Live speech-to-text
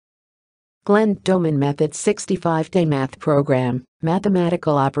Doman Method 65-Day Math Program,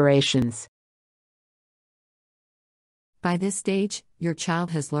 Mathematical Operations. By this stage, your child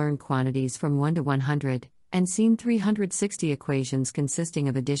has learned quantities from 1 to 100, and seen 360 equations consisting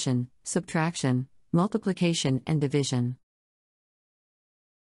of addition, subtraction, multiplication, and division.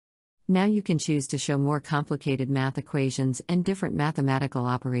 Now you can choose to show more complicated math equations and different mathematical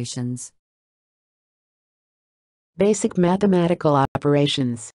operations. Basic mathematical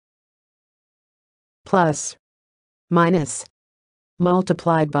operations. Plus, minus,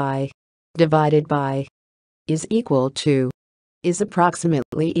 multiplied by, divided by, is equal to, is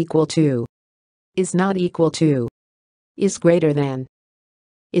approximately equal to, is not equal to, is greater than,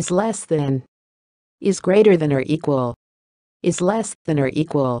 is less than, is greater than or equal, is less than or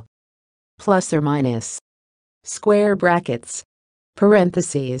equal, plus or minus, square brackets,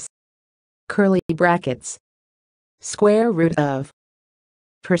 parentheses, curly brackets, square root of,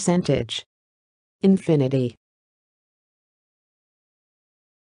 percentage, infinity.